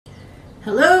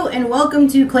Hello and welcome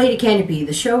to Clay to Canopy,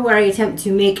 the show where I attempt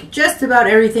to make just about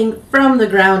everything from the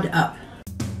ground up.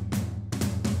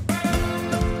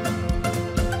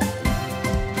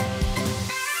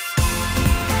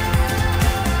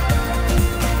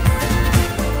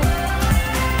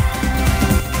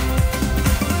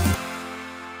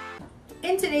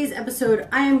 In today's episode,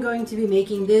 I am going to be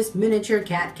making this miniature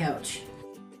cat couch.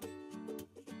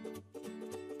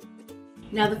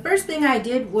 Now the first thing I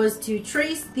did was to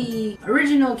trace the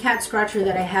original cat scratcher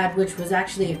that I had, which was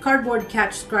actually a cardboard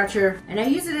cat scratcher, and I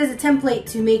used it as a template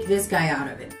to make this guy out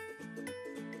of it.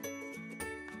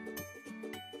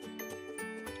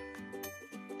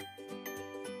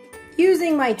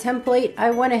 Using my template,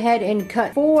 I went ahead and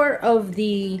cut 4 of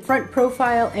the front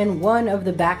profile and 1 of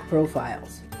the back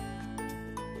profiles.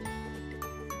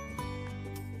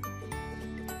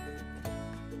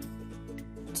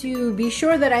 To be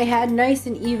sure that I had nice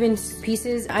and even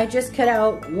pieces, I just cut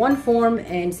out one form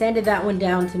and sanded that one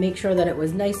down to make sure that it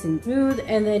was nice and smooth,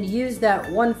 and then used that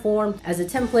one form as a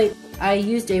template. I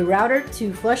used a router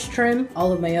to flush trim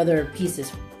all of my other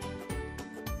pieces.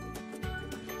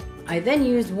 I then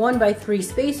used 1x3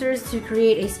 spacers to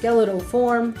create a skeletal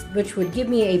form, which would give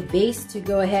me a base to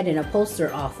go ahead and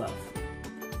upholster off of.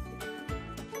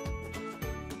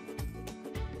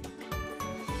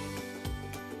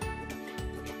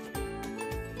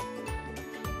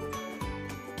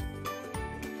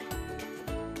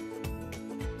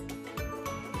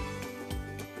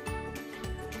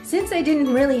 Since I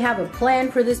didn't really have a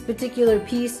plan for this particular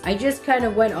piece, I just kind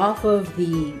of went off of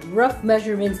the rough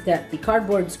measurements that the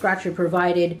cardboard scratcher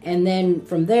provided, and then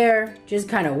from there, just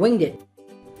kind of winged it.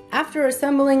 After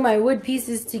assembling my wood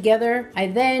pieces together, I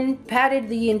then padded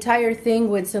the entire thing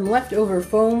with some leftover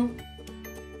foam.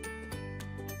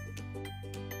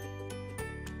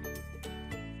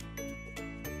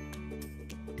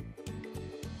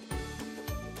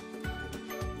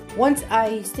 Once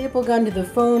I staple gunned the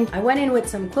foam, I went in with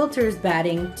some quilter's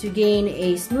batting to gain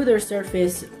a smoother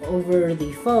surface over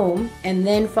the foam, and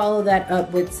then follow that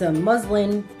up with some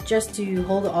muslin just to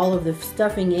hold all of the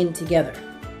stuffing in together.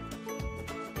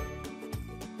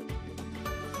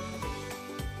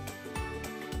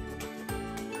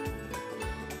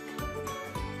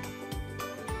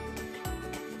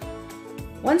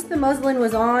 Once the muslin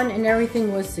was on and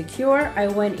everything was secure, I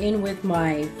went in with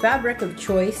my fabric of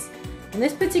choice. And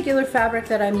this particular fabric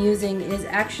that I'm using is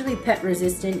actually pet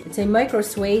resistant. It's a micro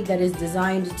suede that is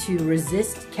designed to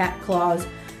resist cat claws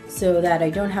so that I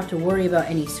don't have to worry about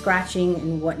any scratching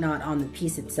and whatnot on the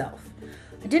piece itself.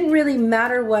 It didn't really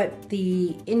matter what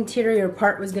the interior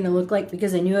part was going to look like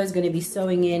because I knew I was going to be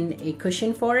sewing in a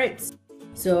cushion for it,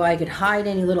 so I could hide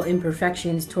any little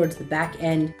imperfections towards the back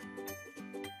end.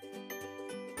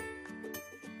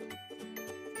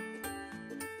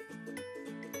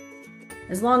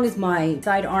 As long as my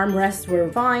side armrests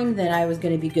were fine, then I was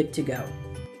going to be good to go.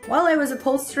 While I was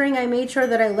upholstering, I made sure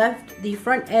that I left the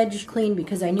front edge clean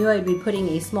because I knew I'd be putting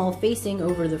a small facing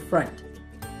over the front.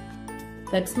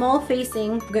 That small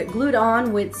facing got glued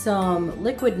on with some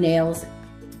liquid nails.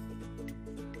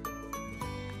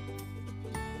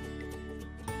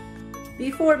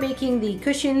 Before making the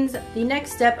cushions, the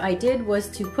next step I did was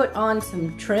to put on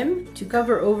some trim to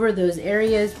cover over those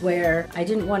areas where I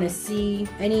didn't want to see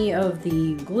any of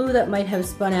the glue that might have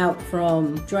spun out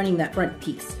from joining that front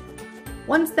piece.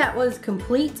 Once that was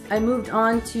complete, I moved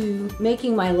on to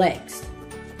making my legs.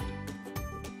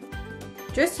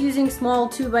 Just using small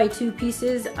 2x2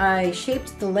 pieces, I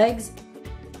shaped the legs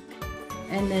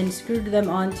and then screwed them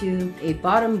onto a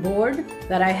bottom board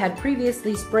that I had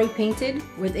previously spray painted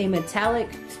with a metallic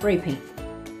spray paint.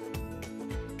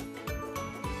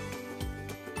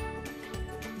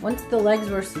 Once the legs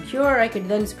were secure, I could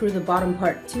then screw the bottom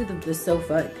part to the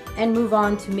sofa and move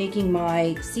on to making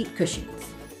my seat cushions.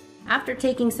 After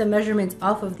taking some measurements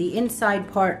off of the inside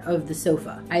part of the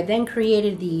sofa, I then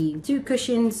created the 2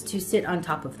 cushions to sit on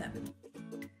top of them.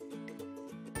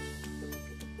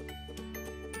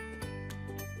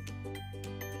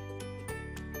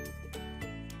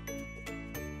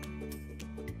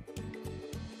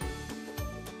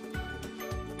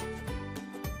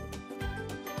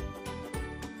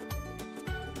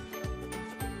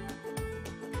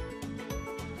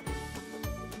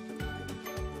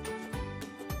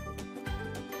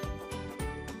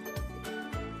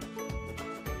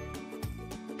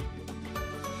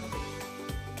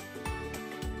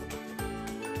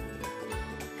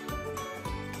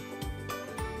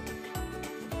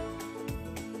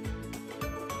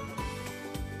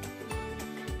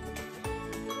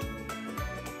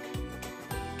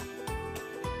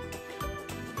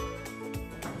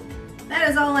 That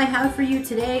is all I have for you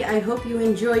today. I hope you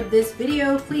enjoyed this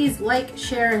video. Please like,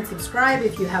 share, and subscribe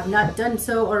if you have not done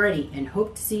so already, and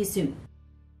hope to see you soon.